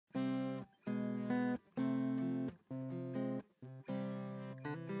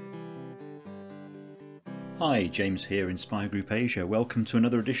Hi, James here, Inspire Group Asia. Welcome to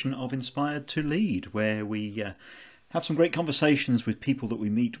another edition of Inspired to Lead, where we have some great conversations with people that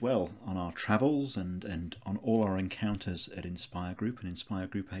we meet, well, on our travels and on all our encounters at Inspire Group and Inspire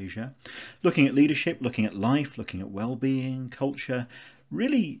Group Asia. Looking at leadership, looking at life, looking at well-being, culture,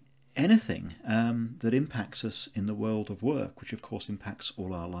 really anything that impacts us in the world of work, which of course impacts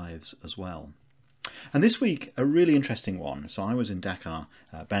all our lives as well. And this week, a really interesting one. So I was in Dhaka,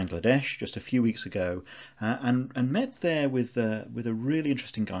 Bangladesh, just a few weeks ago, and met there with a really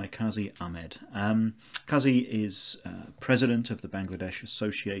interesting guy, Quazi Ahmed. Quazi is president of the Bangladesh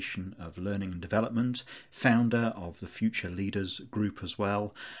Association of Learning and Development, founder of the Future Leaders group as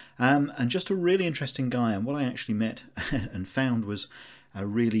well, and just a really interesting guy. And what I actually met and found was a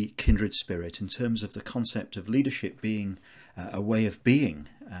really kindred spirit in terms of the concept of leadership being a way of being,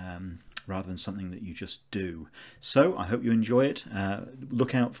 rather than something that you just do. So I hope you enjoy it.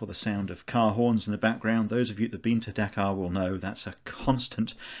 Look out for the sound of car horns in the background. Those of you that have been to Dakar will know that's a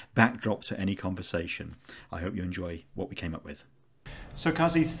constant backdrop to any conversation. I hope you enjoy what we came up with. So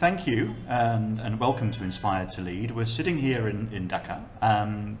Quazi, thank you and welcome to Inspired to Lead. We're sitting here in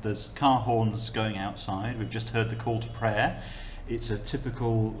Dhaka. There's car horns going outside. We've just heard the call to prayer. It's a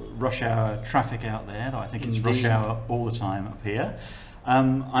typical rush hour traffic out there. I think it's rush hour all the time up here.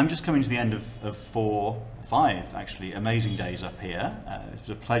 I'm just coming to the end of 5 actually amazing days up here. It's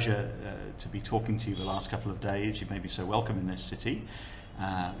a pleasure to be talking to you the last couple of days. You made me so welcome in this city.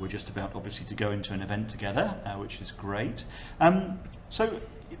 We're just about obviously to go into an event together, which is great. So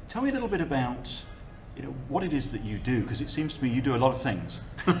tell me a little bit about what it is that you do, because it seems to me you do a lot of things.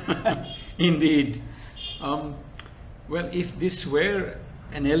 Indeed. Well, if this were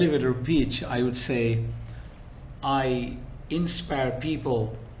an elevator pitch, I would say I inspire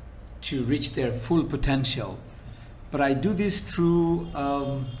people to reach their full potential. But I do this through,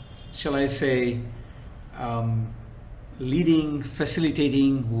 shall I say, leading,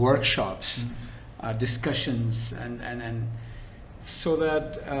 facilitating workshops, discussions, and so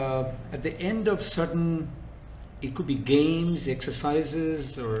that at the end of certain, it could be games,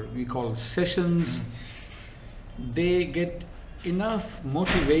 exercises, or we call sessions, they get enough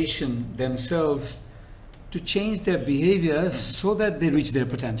motivation themselves to change their behavior so that they reach their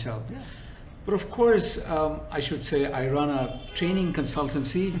potential. Yeah. But of course, I should say I run a training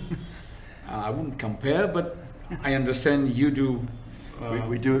consultancy. I wouldn't compare, but I understand you do.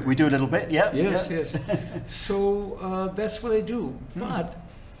 We do a little bit, yeah. Yes. So that's what I do. But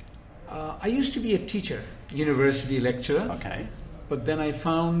I used to be a teacher, university lecturer. Okay. But then I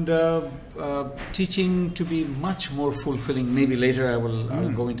found teaching to be much more fulfilling. Maybe later I'll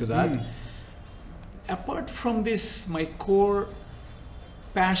go into that. Apart from this, my core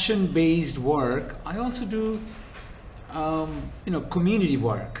passion-based work, I also do, community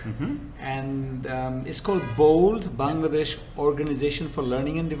work, and it's called BOLD, Bangladesh Organization for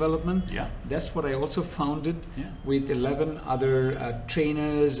Learning and Development. Yeah, that's what I also founded with 11 other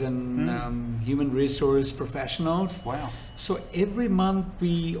trainers and human resource professionals. Wow! So every month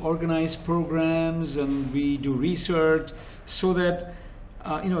we organize programs and we do research so that.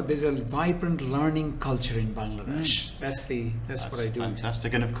 There's a vibrant learning culture in Bangladesh. That's what I do.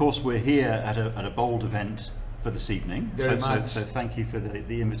 Fantastic. And of course, we're here at a bold event for this evening. Very much. So thank you for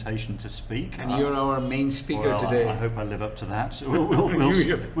the invitation to speak. And you're our main speaker today. I hope I live up to that.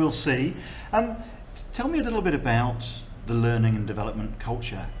 We'll see. Tell me a little bit about the learning and development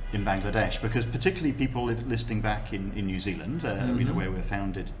culture in Bangladesh, because particularly people listening back in New Zealand, where we're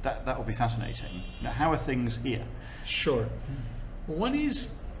founded, that will be fascinating. How are things here? Sure. One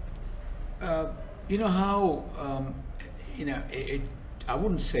is, I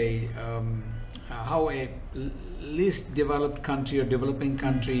wouldn't say how a least developed country or developing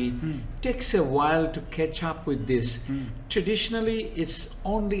country takes a while to catch up with this. Traditionally, it's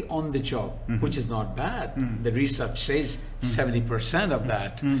only on the job, which is not bad. The research says 70% of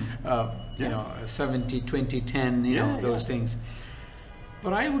that, 70, 20, 10, those things.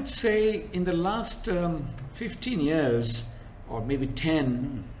 But I would say in the last 15 years, or maybe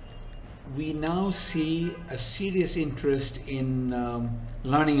 10, we now see a serious interest in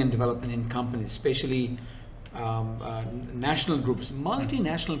learning and development in companies, especially national groups,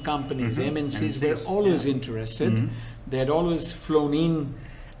 multinational companies, MNCs were always interested. They had always flown in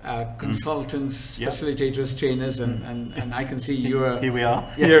consultants, facilitators, trainers, and I can see you're... Here we are.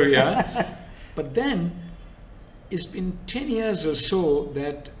 Here we are. But then, it's been 10 years or so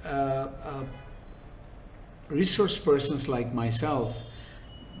that resource persons like myself,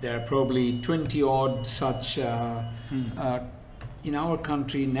 there are probably 20 odd such in our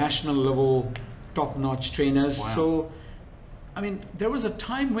country, national level top-notch trainers. Wow. So I mean, there was a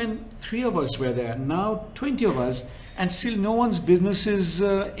time when 3 of us were there. Now 20 of us, and still no one's business is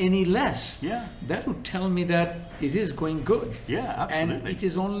any less. Yeah. That would tell me that it is going good. Yeah, absolutely. And it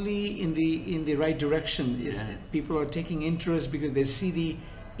is only in the right direction. Is people are taking interest because they see the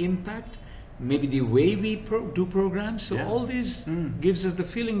impact, maybe the way we do programs. So all this gives us the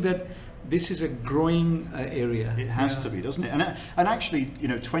feeling that this is a growing area. It has to be, doesn't it? And actually,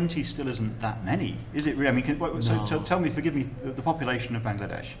 20 still isn't that many, is it? Really? I mean, so tell me, forgive me, the population of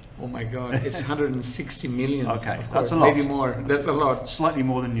Bangladesh. Oh my God, it's 160 million. Okay, of course, that's a lot. Maybe more. That's a lot. Slightly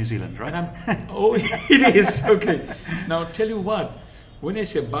more than New Zealand, right? And oh, it is. Okay. Now, tell you what, when I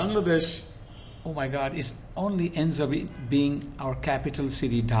say Bangladesh, oh my God, it only ends up being our capital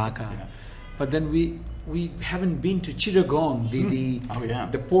city, Dhaka. Yeah. But then we haven't been to Chittagong,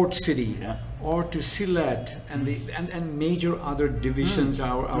 the port city, or to Sylhet and major other divisions,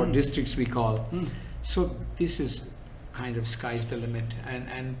 our districts we call. So this is kind of sky's the limit.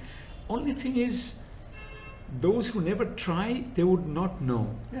 And only thing is, those who never try, they would not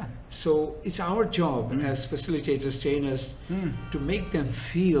know. Yeah. So it's our job as facilitators, trainers, to make them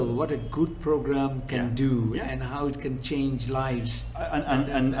feel what a good program can do and how it can change lives.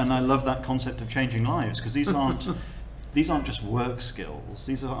 And I love that concept of changing lives, because these aren't just work skills.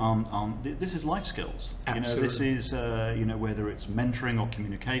 These this is life skills. Absolutely. This is whether it's mentoring or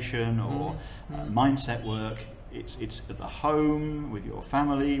communication or mindset work. It's at the home, with your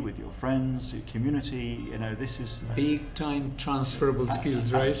family, with your friends, your community. This is big time transferable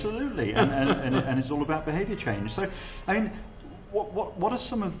skills, right? Absolutely, and it's all about behaviour change. So, I mean, what are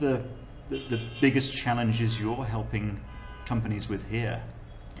some of the biggest challenges you're helping companies with here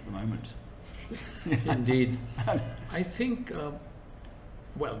at the moment? Indeed, I think.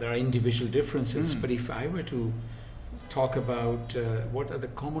 Well, there are individual differences, but if I were to talk about what are the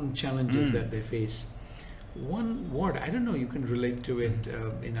common challenges that they face. One word, I don't know, you can relate to it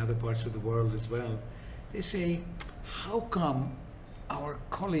in other parts of the world as well. They say, how come our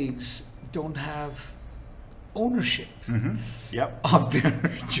colleagues don't have ownership of their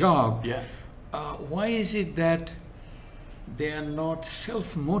job? Yeah. Why is it that they are not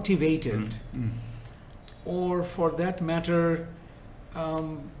self-motivated, or for that matter,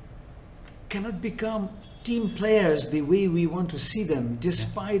 cannot become team players the way we want to see them,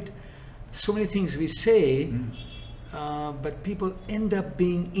 despite so many things we say, but people end up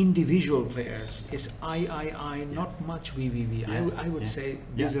being individual players. It's I, not much we. I would say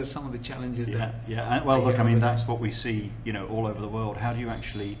these are some of the challenges that. Yeah. Well, look, I mean, that's what we see, all over the world. How do you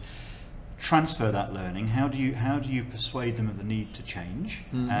actually transfer that learning? How do you persuade them of the need to change?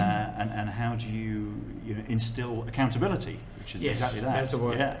 And how do you instill accountability? Which is exactly that. That's the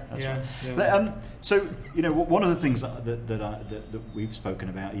word. Yeah, that's right. So one of the things that we've spoken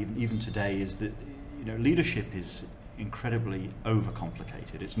about even today is that leadership is incredibly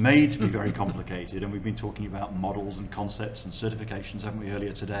overcomplicated. It's made to be very complicated, and we've been talking about models and concepts and certifications, haven't we,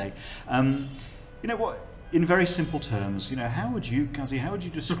 earlier today? What? In very simple terms, how would you,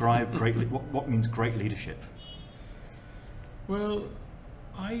 Quazi, describe what means great leadership? Well,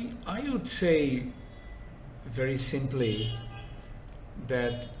 I would say very simply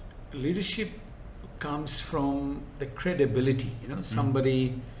that leadership comes from the credibility,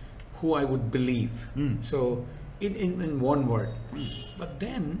 somebody who I would believe. So in one word. But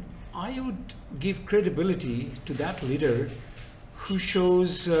then I would give credibility to that leader who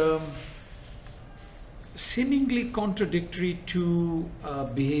shows seemingly contradictory to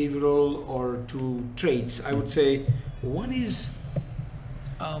behavioral or to traits. I would say one is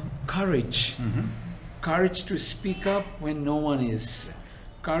courage. Courage to speak up when no one is.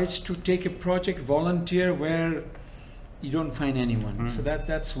 Courage to take a project, volunteer where you don't find anyone. So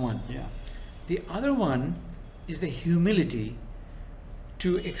that's one. Yeah. The other one is the humility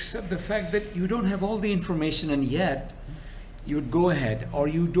to accept the fact that you don't have all the information, and yet you would go ahead, or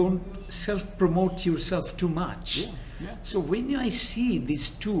you don't self-promote yourself too much. So when I see these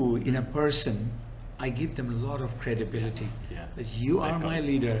two in a person, I give them a lot of credibility. That you are my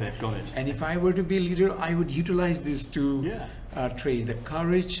leader. They've got it. And if I were to be a leader, I would utilize these two traits, the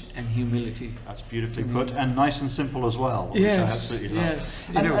courage and humility. That's beautifully put, and nice and simple as well, which I absolutely love. Yes.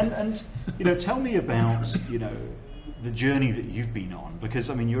 And tell me about the journey that you've been on, because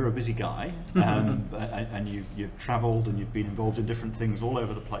I mean you're a busy guy, and you've travelled and you've been involved in different things all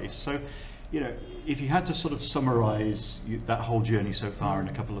over the place. So, if you had to sort of summarise that whole journey so far in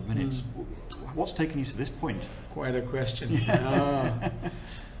a couple of minutes, what's taken you to this point? Quite a question.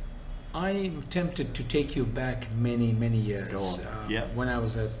 I'm tempted to take you back many, many years. When I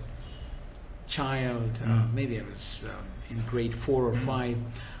was a child, maybe I was in grade 4 or 5.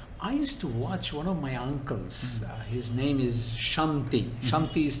 I used to watch one of my uncles. His name is Shanti.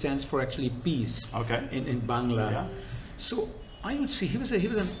 Shanti stands for actually peace. Okay. In Bangla. Yeah. So I would see he was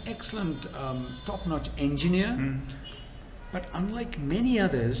an excellent, top-notch engineer. But unlike many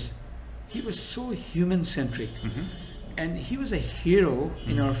others, he was so human-centric, and he was a hero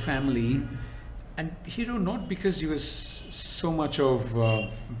in our family. And hero not because he was so much of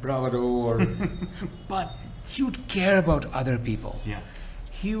bravado, or, but he would care about other people. Yeah.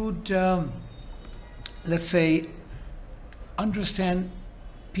 He would, let's say, understand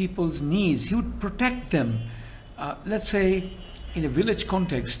people's needs. He would protect them. Let's say, in a village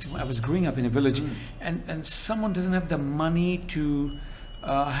context, I was growing up in a village, and someone doesn't have the money to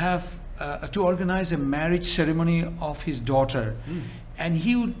to organize a marriage ceremony of his daughter, and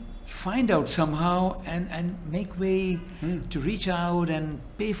he would find out somehow and make way to reach out and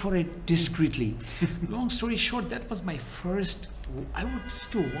pay for it discreetly. Long story short, that was my first. I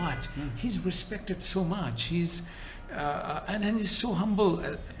used to watch. He's respected so much. He's and he's so humble.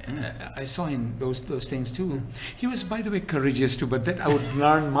 I saw in those things too. He was, by the way, courageous too. But that I would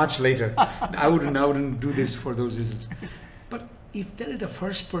learn much later. I wouldn't do this for those reasons. But if that is the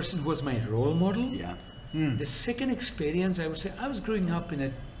first person who was my role model, the second experience, I would say, I was growing up in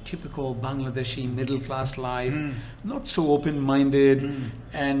a typical Bangladeshi middle-class life, not so open-minded,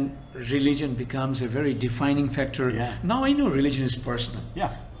 and religion becomes a very defining factor. Now I know religion is personal.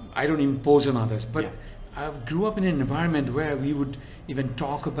 I don't impose on others, but I grew up in an environment where we would even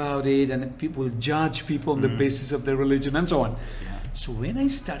talk about it, and people will judge people on the basis of their religion and so on. So when I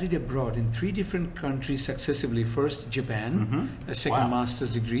studied abroad in 3 different countries successively, first Japan, a second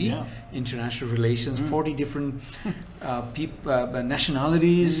master's degree, international relations, 40 different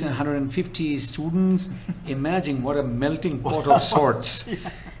nationalities, 150 students. Imagine what a melting pot of sorts.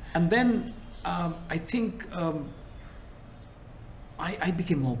 And then I think I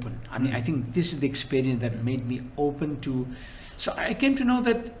became open. I mean, I think this is the experience that made me open to. So I came to know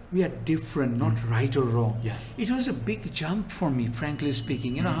that we are different, not right or wrong. It was a big jump for me, frankly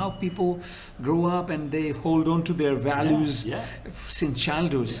speaking. You know how people grow up and they hold on to their values since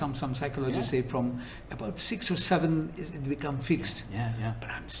childhood. Some psychologists say from about 6 or 7 it become fixed.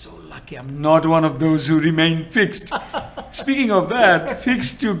 But I'm so lucky I'm not one of those who remain fixed. Speaking of that,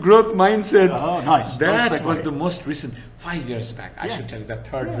 fixed to growth mindset. Oh, nice. That was the most recent. 5 years back, I should tell you, the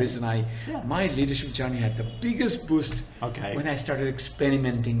third reason my leadership journey had the biggest boost when I started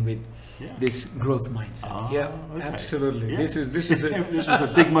experimenting with this growth mindset. Absolutely. This is this was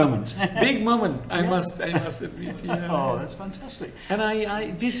a big moment. Big moment. I must admit. Oh, that's fantastic. And I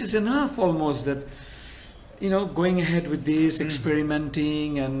this is enough almost that. Going ahead with this,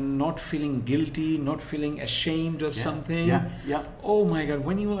 experimenting and not feeling guilty, not feeling ashamed of something. Oh my God!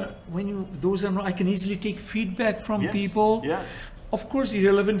 When you those are not, I can easily take feedback from people. Of course,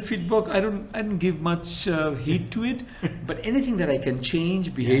 irrelevant feedback, I don't give much heed to it. But anything that I can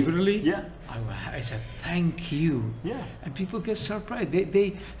change behaviorally, I said thank you. And people get surprised.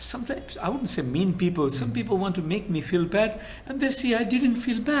 They sometimes, I wouldn't say mean people. Some people want to make me feel bad, and they see I didn't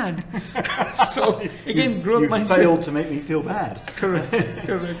feel bad. So again, growth mindset. You failed to make me feel bad. Correct.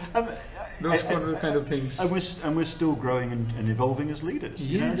 Those kind of things. And we're still growing and evolving as leaders.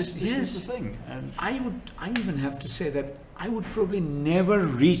 This is the thing. I even have to say that I would probably never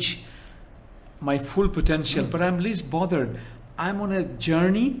reach my full potential, but I'm least bothered. I'm on a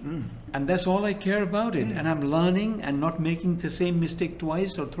journey, and that's all I care about it. And I'm learning and not making the same mistake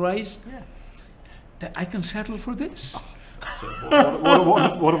twice or thrice. That I can settle for this. So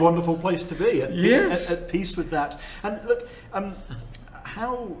what a wonderful place to be. At peace with that. And look,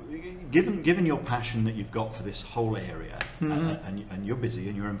 how, given your passion that you've got for this whole area, and you're busy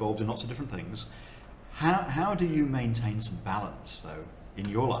and you're involved in lots of different things, how do you maintain some balance though in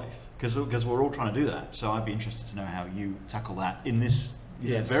your life? Because we're all trying to do that. So I'd be interested to know how you tackle that in this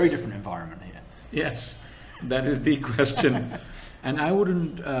very different environment here. Yes, that is the question. And I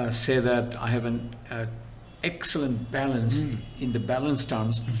wouldn't say that I have an excellent balance in the balance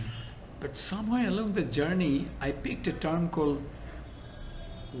terms, but somewhere along the journey, I picked a term called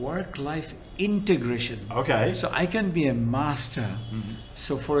work-life integration. Okay. So I can be a master.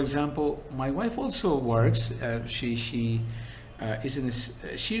 So for example, my wife also works. She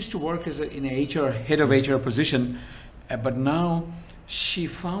used to work as in a head of HR position, but now she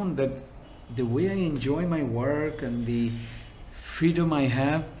found that the way I enjoy my work and the freedom I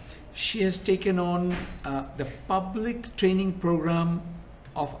have, she has taken on the public training program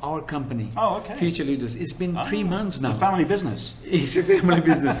of our company. Oh, okay. Future Leaders. It's been 3 months now. It's a family business. It's a family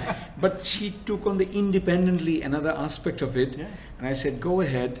business. But she took on the independently another aspect of it, and I said, go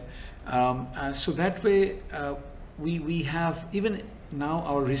ahead. So that way, we have, even now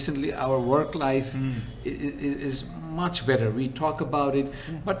our work life is much better. We talk about it,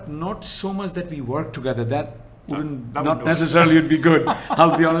 but not so much that we work together. That wouldn't not necessarily would be good.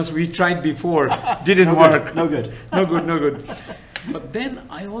 I'll be honest, we tried before, didn't work. No good. No good. But then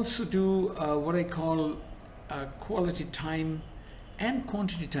I also do what I call quality time and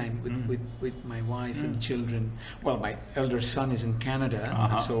quantity time with my wife and children. Well, my elder son is in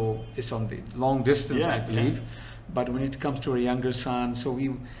Canada, so it's on the long distance, I believe. Yeah. But when it comes to our younger son, so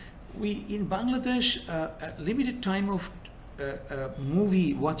we in Bangladesh, a limited time of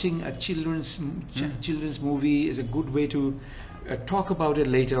movie, watching a children's movie is a good way to talk about it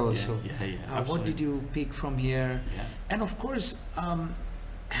later also. What did you pick from here? Yeah. And of course,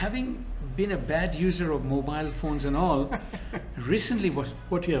 having been a bad user of mobile phones and all, recently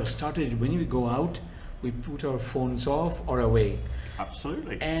what we have started, when we go out, we put our phones off or away.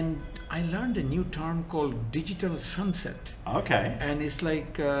 Absolutely. And I learned a new term called digital sunset. Okay. And it's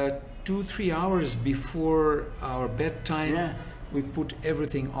like 2-3 hours before our bedtime, we put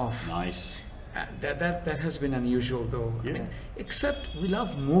everything off. Nice. That has been unusual though. I mean, except we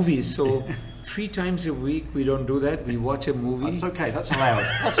love movies, so 3 times a week we don't do that. We watch a movie. That's okay. That's allowed.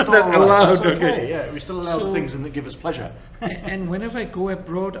 That's allowed. That's okay. Yeah, we still allow things that give us pleasure. And whenever I go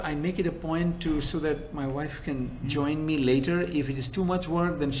abroad, I make it a point so that my wife can join me later. If it is too much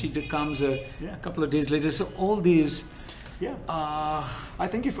work, then she comes a couple of days later. So all these. Yeah. I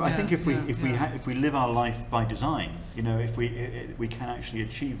think if we live our life by design, if we can actually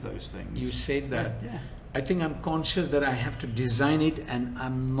achieve those things. You said that. Yeah. I think I'm conscious that I have to design it, and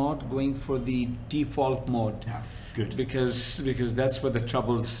I'm not going for the default mode. Yeah. Good. Because that's where the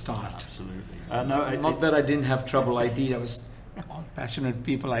troubles start. Absolutely. Not that I didn't have trouble. I did. I was all passionate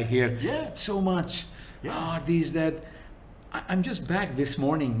people. I hear so much. These that. I'm just back this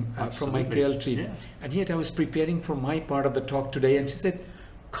morning from my KL trip, and yet I was preparing for my part of the talk today, and she said,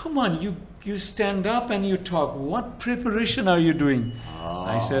 "Come on, you stand up and you talk. What preparation are you doing?"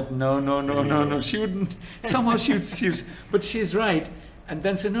 I said, "No. She wouldn't. Somehow she would, but she's right." And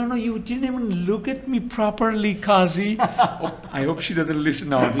then said, "No, you didn't even look at me properly, Quazi." I hope she doesn't listen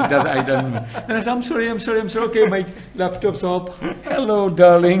now. I don't know. Then I said, I'm sorry. Okay, my laptop's up. Hello,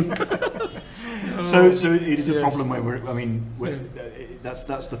 darling. So it is a problem where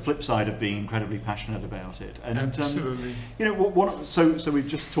that's the flip side of being incredibly passionate about it. And absolutely. So we've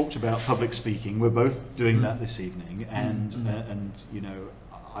just talked about public speaking. We're both doing that this evening, and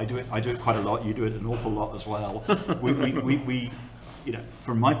I do it quite a lot. You do it an awful lot as well. We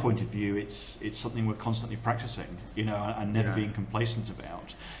from my point of view, it's something we're constantly practicing, and never being complacent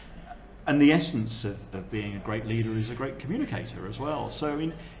about. And the essence of being a great leader is a great communicator as well.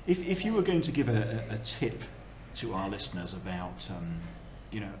 So, if you were going to give a tip to our listeners about,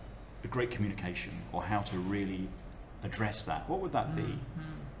 a great communication or how to really address that, what would that be?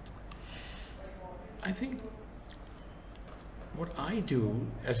 I think what I do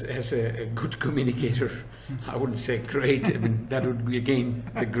as a good communicator, I wouldn't say great. I mean, that would be again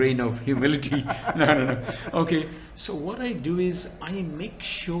the grain of humility. No. Okay, so what I do is I make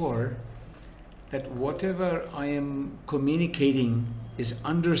sure that whatever I am communicating is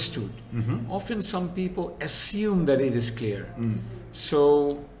understood. Often some people assume that it is clear.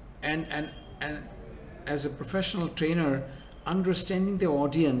 So, and as a professional trainer, understanding the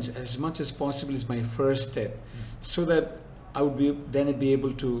audience as much as possible is my first step, so that I would be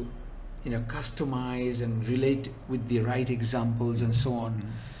able to, customize and relate with the right examples and so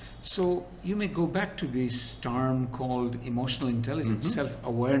on. So you may go back to this term called emotional intelligence,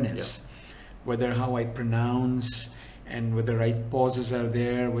 self-awareness. Whether how I pronounce and whether right pauses are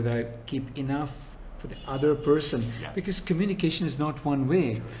there, whether I keep enough for the other person, because communication is not one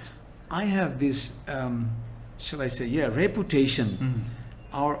way. I have this, shall I say, reputation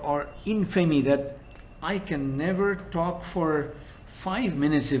or infamy that I can never talk for 5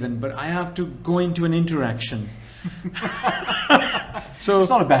 minutes even, but I have to go into an interaction. So it's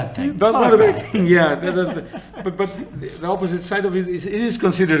not a bad thing. That's not a bad thing. Yeah, but the opposite side of it is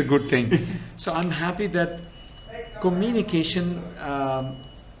considered a good thing. So I'm happy that communication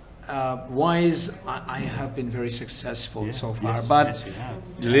wise, I have been very successful so far. But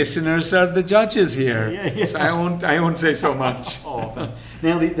listeners are the judges here, so I won't say so much.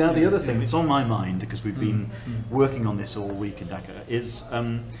 Now the other thing that's on my mind, because we've been working on this all week in Dhaka,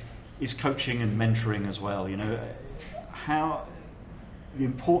 is coaching and mentoring as well. How the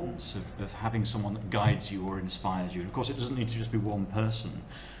importance of having someone that guides you or inspires you. And of course, it doesn't need to just be one person.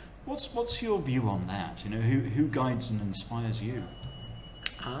 What's your view on that? Who guides and inspires you?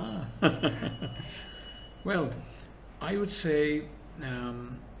 Well, I would say,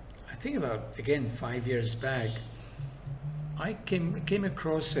 I think about, again, 5 years back, I came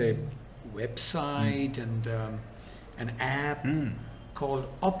across a website and an app called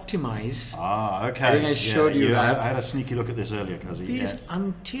Optimize. Ah, okay. I think I showed you that. I had a sneaky look at this earlier, Quazi. These,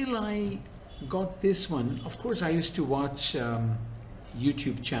 until I got this one, of course, I used to watch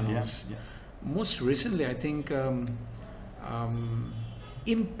YouTube channels. Yeah. Most recently, I think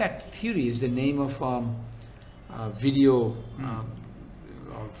Impact Theory is the name of video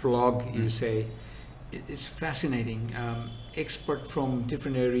or vlog, you say. It's fascinating. Expert from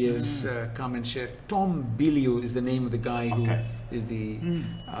different areas come and share. Tom Bilyeu is the name of the guy who is the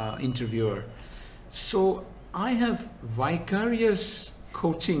interviewer. So I have vicarious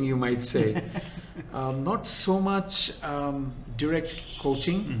coaching, you might say. Not so much direct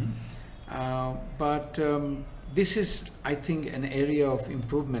coaching, but this is, I think, an area of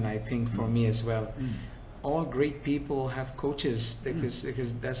improvement, I think, for me as well. All great people have coaches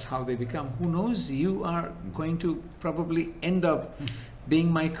because that's how they become. Who knows, you are going to probably end up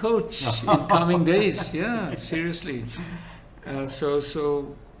being my coach in coming days. Yeah, seriously. So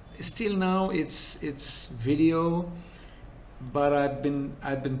still now it's video, but I've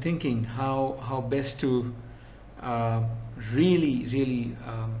been thinking how best to really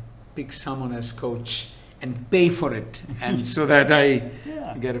pick someone as coach and pay for it, and so that I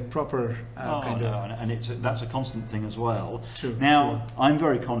get a proper kind of. And that's a constant thing as well. True. Now, I'm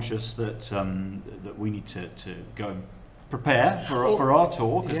very conscious that that we need to go and prepare for our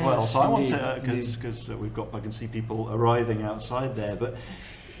talk as well. So I want to, because I can see people arriving outside there. But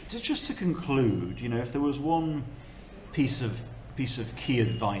just to conclude, if there was one piece of key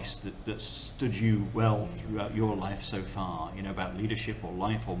advice that stood you well throughout your life so far, about leadership or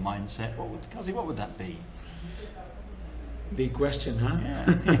life or mindset, what would that be? Big question, huh?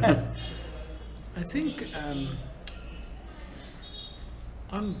 Yeah. I think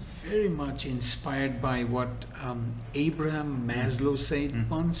I'm very much inspired by what Abraham Maslow said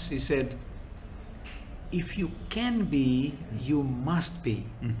once. He said, if you can be, you must be.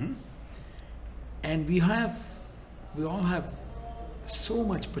 And we all have so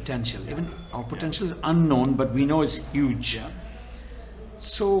much potential. Even our potential is unknown, but we know it's huge. Yeah.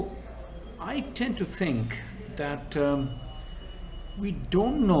 So I tend to think that we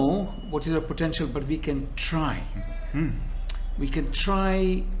don't know what is our potential, but we can try. We can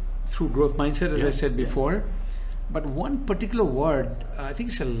try through growth mindset, as I said before. But one particular word, I think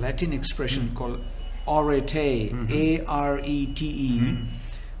it's a Latin expression called arete, A-R-E-T-E,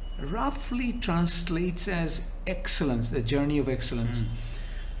 roughly translates as excellence, the journey of excellence.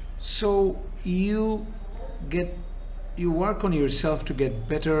 So you work on yourself to get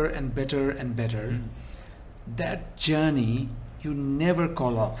better and better and better. That journey you never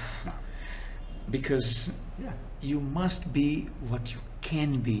call off, because you must be what you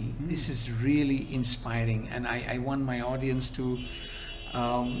can be. This is really inspiring, and I want my audience to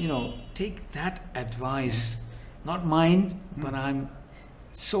take that advice, not mine, but I'm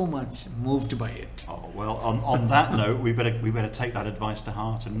so much moved by it. Oh, well, on that note, we better take that advice to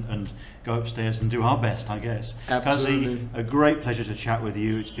heart and go upstairs and do our best, I guess. Absolutely. Quazi, a great pleasure to chat with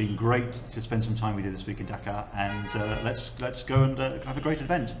you. It's been great to spend some time with you this week in Dakar, and let's go and have a great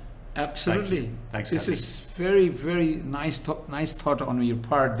event. Absolutely. Thanks, this Quazi. is very, very nice thought on your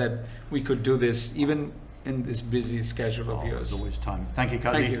part that we could do this even in this busy schedule of yours. There's always time. Thank you,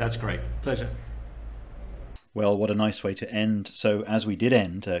 Quazi. Thank you. That's great. Pleasure. Well, what a nice way to end. So as we did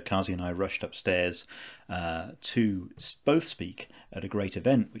end, Quazi and I rushed upstairs to both speak at a great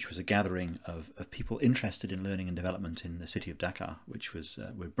event, which was a gathering of people interested in learning and development in the city of Dakar, which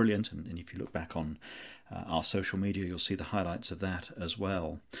were brilliant. And if you look back on our social media, you'll see the highlights of that as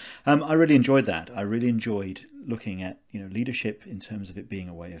well. I really enjoyed that. I really enjoyed looking at leadership in terms of it being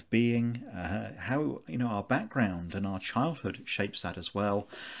a way of being, how our background and our childhood shapes that as well,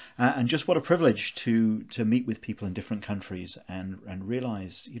 and just what a privilege to meet with people in different countries and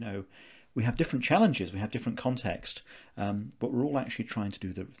realize we have different challenges, we have different context, but we're all actually trying to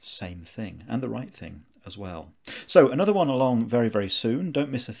do the same thing and the right thing as well. So another one along very, very soon. Don't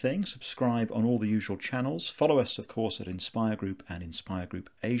miss a thing. Subscribe on all the usual channels. Follow us, of course, at Inspire Group and Inspire Group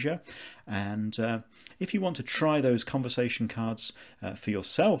Asia. And if you want to try those conversation cards for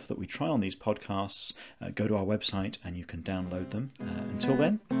yourself that we try on these podcasts, go to our website and you can download them. Until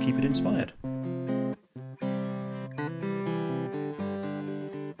then, keep it inspired.